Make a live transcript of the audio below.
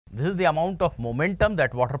This is the amount of momentum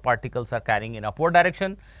that water particles are carrying in upward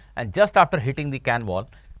direction, and just after hitting the can wall,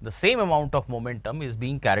 the same amount of momentum is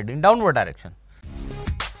being carried in downward direction.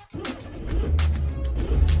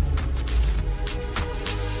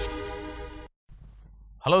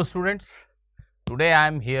 Hello students, today I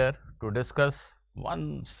am here to discuss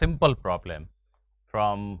one simple problem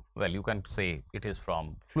from, well, you can say it is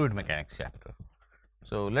from fluid mechanics chapter.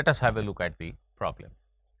 So, let us have a look at the problem.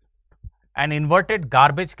 An inverted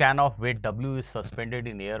garbage can of weight W is suspended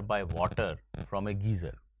in air by water from a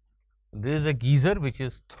geyser. There is a geyser which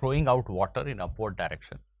is throwing out water in upward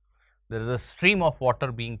direction. There is a stream of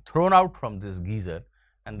water being thrown out from this geyser,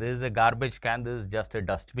 and there is a garbage can. This is just a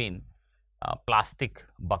dustbin, plastic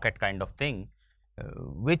bucket kind of thing,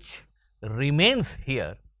 which remains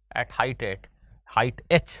here at height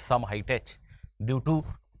h, some height h, due to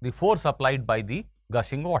the force applied by the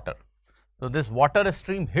gushing water. So, this water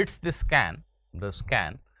stream hits this can,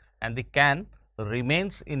 and the can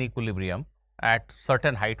remains in equilibrium at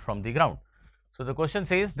certain height from the ground. So, the question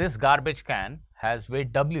says this garbage can has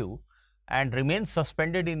weight W and remains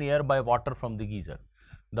suspended in air by water from the geyser.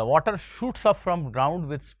 The water shoots up from ground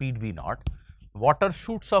with speed V0. Water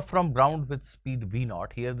shoots up from ground with speed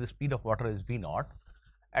V0. Here the speed of water is V0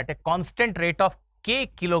 at a constant rate of k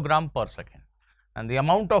kilogram per second, and the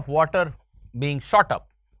amount of water being shot up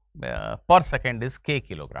per second is k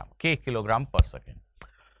kilogram per second.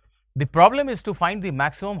 The problem is to find the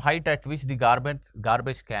maximum height at which the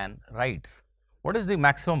garbage can rides. What is the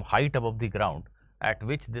maximum height above the ground at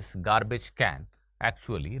which this garbage can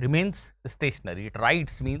actually remains stationary? It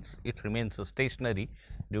rides means it remains stationary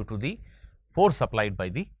due to the force applied by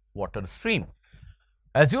the water stream.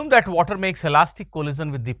 Assume that water makes elastic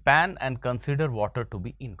collision with the pan and consider water to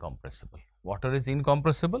be incompressible. Water is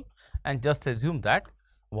incompressible, and just assume that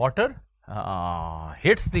water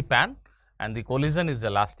hits the pan and the collision is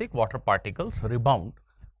elastic. Water particles rebound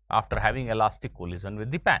after having elastic collision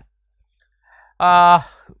with the pan.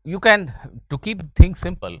 You can, to keep things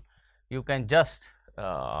simple, you can just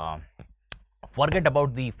forget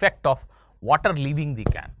about the effect of water leaving the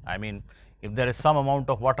can. I mean, if there is some amount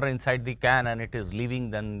of water inside the can and it is leaving,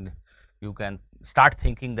 then you can start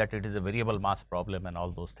thinking that it is a variable mass problem and all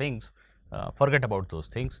those things. Forget about those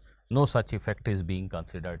things. No such effect is being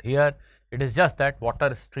considered here. It is just that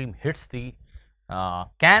water stream hits the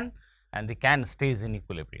can and the can stays in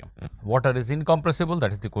equilibrium. Water is incompressible.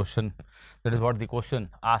 That is the question. That is what the question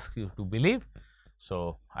asks you to believe.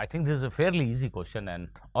 So, I think this is a fairly easy question and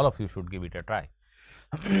all of you should give it a try.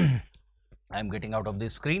 I am getting out of the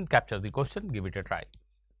screen, capture the question, give it a try.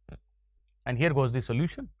 And here goes the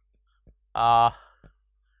solution.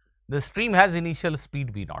 The stream has initial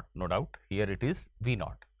speed V0, no doubt. Here it is V0.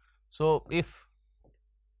 So, if,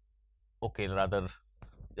 okay, rather,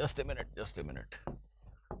 just a minute.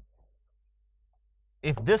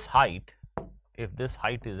 If this height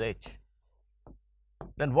is h,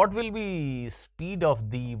 then what will be speed of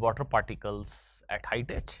the water particles at height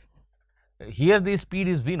h? Here the speed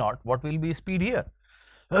is V0, what will be speed here?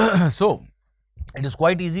 So, it is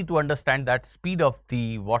quite easy to understand that speed of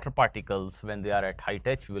the water particles when they are at height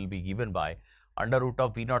h will be given by under root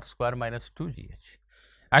of V0 square minus 2gh.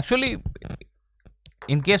 Actually,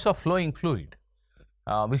 in case of flowing fluid,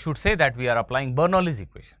 we should say that we are applying Bernoulli's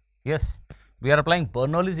equation. Yes, we are applying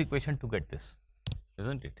Bernoulli's equation to get this,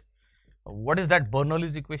 isn't it? What is that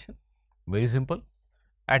Bernoulli's equation? Very simple.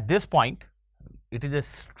 At this point, it is a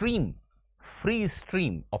stream, free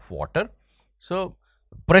stream of water. So,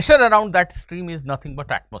 pressure around that stream is nothing but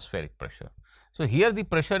atmospheric pressure. So, here the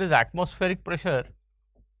pressure is atmospheric pressure.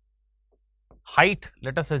 Height,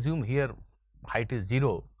 let us assume here height is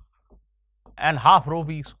 0 and half rho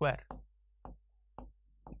v square.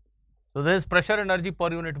 So, there is pressure energy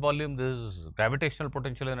per unit volume, this is gravitational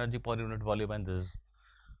potential energy per unit volume, and this is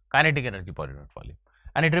kinetic energy per unit volume,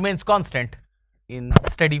 and it remains constant in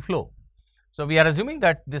steady flow. So, we are assuming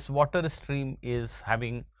that this water stream is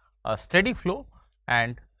having a steady flow,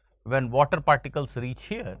 and when water particles reach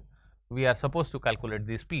here, we are supposed to calculate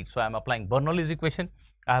the speed. So, I am applying Bernoulli's equation.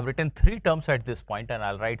 I have written 3 terms at this point and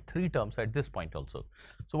I will write 3 terms at this point also.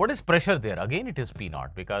 So, what is pressure there? Again it is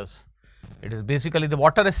P0, because it is basically the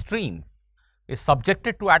water stream is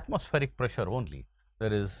subjected to atmospheric pressure only.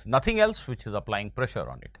 There is nothing else which is applying pressure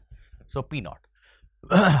on it. So, P0.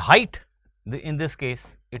 Height, in this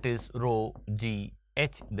case it is rho g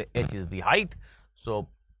h, the h is the height. So,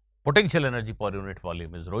 potential energy per unit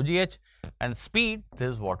volume is rho g h, and speed,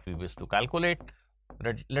 this is what we wish to calculate.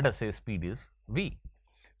 Let us say speed is v.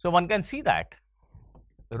 So, one can see that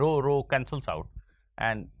rho cancels out,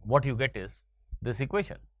 and what you get is this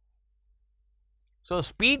equation. So,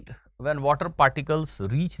 speed when water particles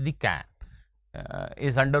reach the can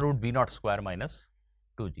is under root V naught square minus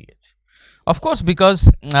 2gh. Of course, because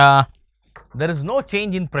there is no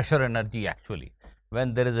change in pressure energy actually.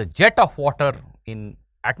 When there is a jet of water in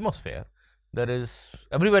atmosphere, there is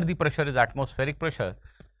everywhere the pressure is atmospheric pressure,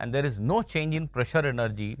 and there is no change in pressure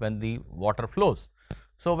energy when the water flows.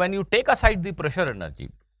 So, when you take aside the pressure energy,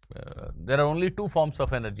 there are only two forms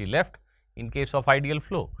of energy left in case of ideal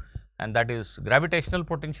flow, and that is gravitational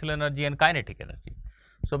potential energy and kinetic energy.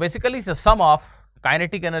 So, basically the sum of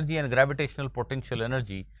kinetic energy and gravitational potential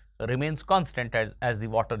energy remains constant as the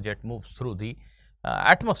water jet moves through the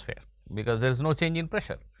atmosphere, because there is no change in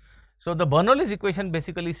pressure. So, the Bernoulli's equation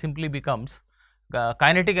basically simply becomes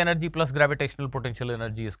kinetic energy plus gravitational potential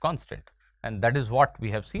energy is constant, and that is what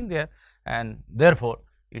we have seen there, and therefore,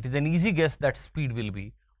 it is an easy guess that speed will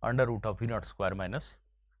be under root of V naught square minus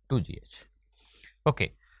 2gh.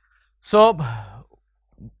 Okay. So,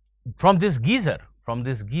 from this geyser,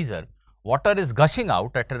 water is gushing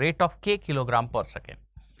out at a rate of k kilogram per second.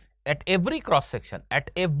 At every cross section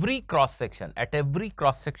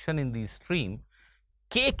in the stream,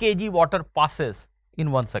 k kg water passes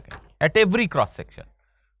in 1 second at every cross section,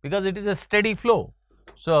 because it is a steady flow.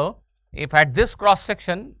 So, if at this cross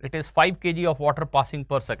section it is 5 kg of water passing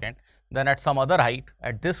per second, then at some other height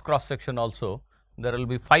at this cross section also there will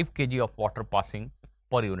be 5 kg of water passing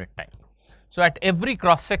per unit time. So, at every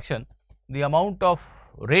cross section the amount of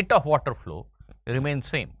rate of water flow remains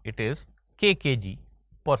same, it is k kg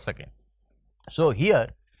per second. So, here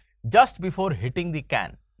just before hitting the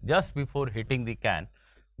can, this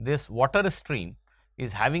water stream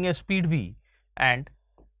is having a speed v, and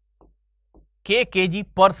k kg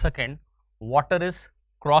per second water is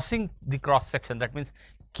crossing the cross section. That means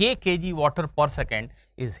k kg water per second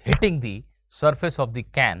is hitting the surface of the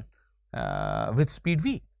can with speed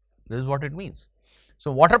v. This is what it means.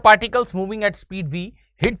 So, water particles moving at speed v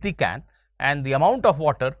hit the can, and the amount of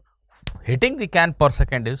water hitting the can per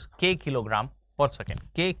second is k kilogram per second,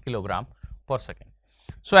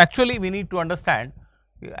 So, actually we need to understand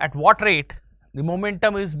at what rate the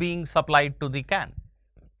momentum is being supplied to the can,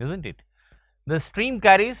 isn't it? The stream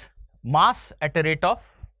carries mass at a rate of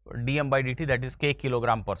dm by dt, that is k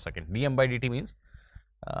kilogram per second. Dm by dt means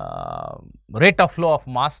rate of flow of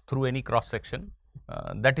mass through any cross section,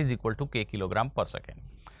 that is equal to k kilogram per second.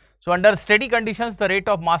 So, under steady conditions the rate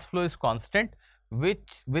of mass flow is constant, which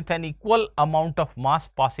with an equal amount of mass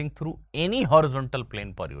passing through any horizontal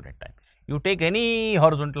plane per unit time. You take any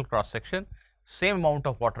horizontal cross section, same amount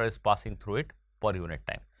of water is passing through it per unit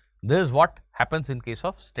time. This is what happens in case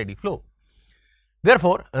of steady flow.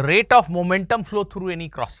 Therefore, rate of momentum flow through any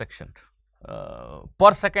cross section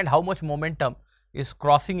per second, how much momentum is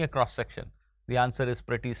crossing a cross section? The answer is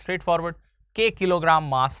pretty straightforward. K kilogram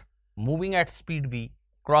mass moving at speed v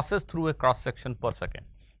crosses through a cross section per second.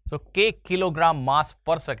 So, k kilogram mass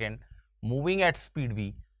per second moving at speed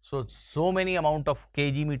v. So many amount of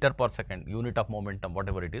kg meter per second, unit of momentum,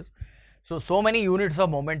 whatever it is. So many units of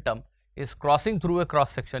momentum is crossing through a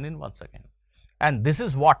cross section in 1 second, and this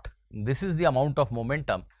is what? This is the amount of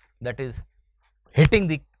momentum that is hitting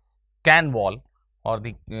the can wall or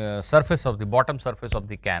the surface of the bottom surface of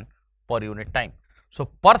the can per unit time. So,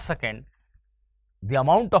 per second the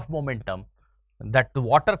amount of momentum that the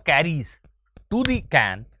water carries to the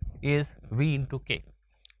can is V into K.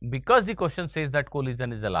 Because the question says that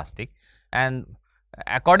collision is elastic, and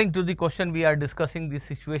according to the question we are discussing the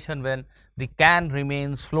situation when the can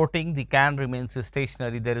remains floating, the can remains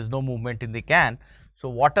stationary, there is no movement in the can. So,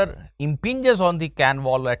 water impinges on the can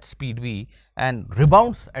wall at speed v and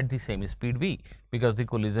rebounds at the same speed v, because the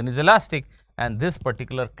collision is elastic and this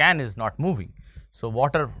particular can is not moving. So,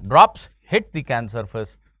 water drops hit the can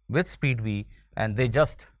surface with speed v and they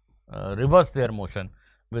just reverse their motion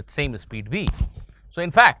with same speed v. So, in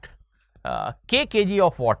fact, k kg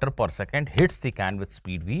of water per second hits the can with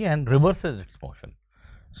speed v and reverses its motion.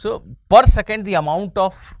 So, per second the amount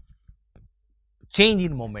of change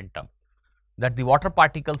in momentum that the water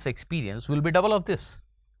particles experience will be double of this.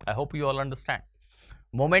 I hope you all understand.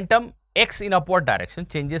 Momentum x in upward direction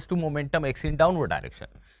changes to momentum x in downward direction.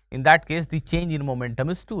 In that case, the change in momentum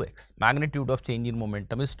is 2x, magnitude of change in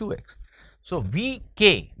momentum is 2x. So,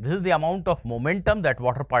 Vk, this is the amount of momentum that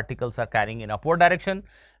water particles are carrying in upward direction,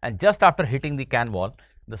 and just after hitting the can wall,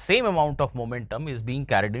 the same amount of momentum is being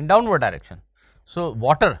carried in downward direction. So,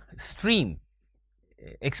 water stream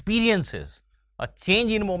experiences a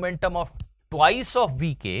change in momentum of twice of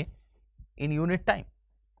Vk in unit time.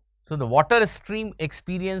 So, the water stream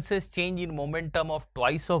experiences change in momentum of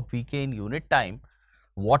twice of Vk in unit time.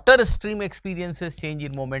 Water stream experiences change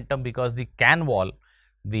in momentum because the can wall,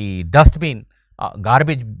 the dustbin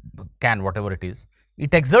garbage can, whatever it is,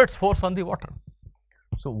 it exerts force on the water.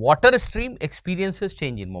 So, water stream experiences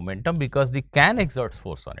change in momentum because the can exerts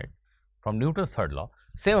force on it. From Newton's third law,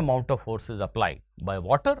 same amount of force is applied by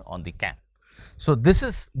water on the can. So, this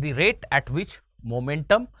is the rate at which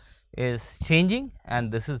momentum is changing,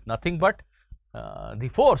 and this is nothing but the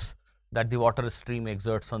force that the water stream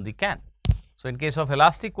exerts on the can. So, in case of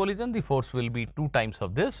elastic collision, the force will be 2 times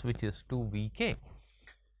of this, which is 2 Vk.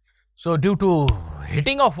 So, due to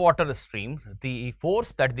hitting of water stream, the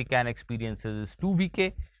force that the can experiences is 2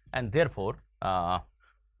 Vk, and therefore,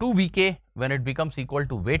 2 Vk, when it becomes equal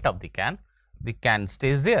to weight of the can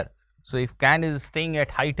stays there. So, if can is staying at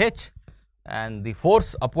height h and the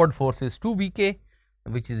force, upward force is 2 Vk,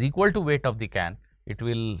 which is equal to weight of the can, it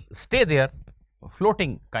will stay there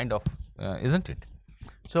floating kind of, isn't it?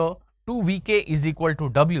 So, 2 Vk is equal to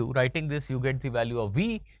W. Writing this, you get the value of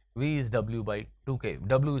V. V is W by 2K.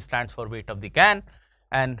 W stands for weight of the can,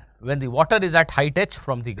 and when the water is at height h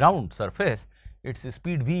from the ground surface, its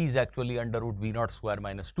speed V is actually under root V naught square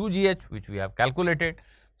minus 2gh, which we have calculated.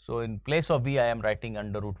 So, in place of V, I am writing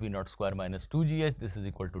under root V naught square minus 2gh. This is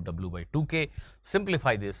equal to W by 2K.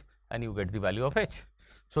 Simplify this and you get the value of h.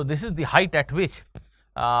 So, this is the height at which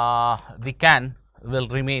the can will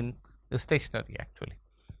remain stationary actually.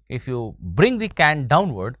 If you bring the can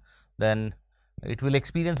downward, then it will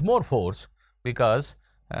experience more force, because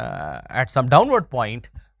at some downward point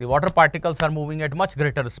the water particles are moving at much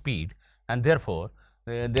greater speed, and therefore,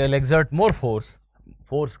 they will exert more force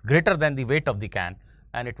greater than the weight of the can,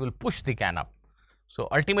 and it will push the can up. So,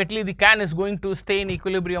 ultimately the can is going to stay in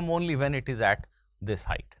equilibrium only when it is at this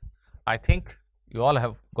height. I think you all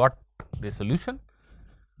have got the solution.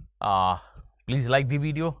 Please like the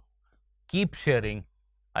video, keep sharing.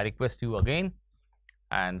 I request you again,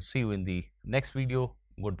 and see you in the next video.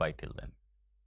 Goodbye till then.